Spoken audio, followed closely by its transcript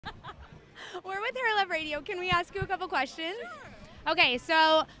We're with Hair Love Radio. Can we ask you a couple questions? Sure. Okay,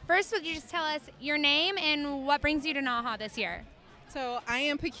 so first, would you just tell us your name and what brings you to NAHA this year? So I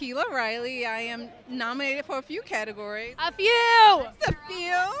am Pakila Riley. I am nominated for a few categories. A few! Just a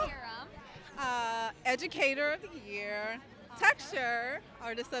few. Educator of the Year, Texture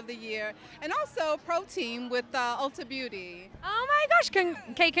Artist of the Year, and also Pro Team with Ulta Beauty. Oh my gosh!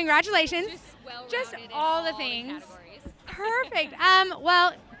 Okay, congratulations. Just all the things. Perfect.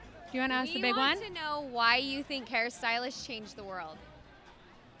 Well, do you want to ask the big one? We want to know why you think hairstylists change the world.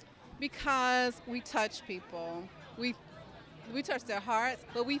 Because we touch people. We touch their hearts,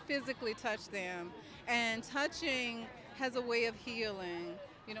 but we physically touch them. And touching has a way of healing.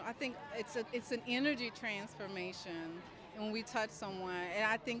 You know, I think it's an energy transformation when we touch someone, and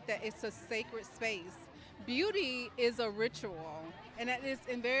I think that it's a sacred space. Beauty is a ritual, and that is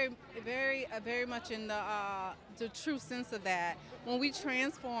very much in the true sense of that. When we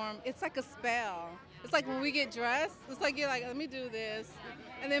transform, it's like a spell. It's like when we get dressed, it's like you're like, let me do this,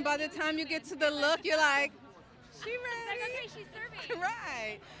 and then by the time you get to the look, you're like, she ready? Like, okay, she's serving.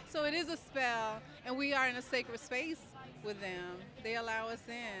 Right. So it is a spell, and we are in a sacred space with them. They allow us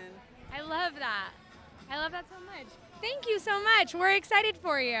in. I love that. I love that so much. Thank you so much. We're excited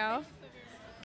for you.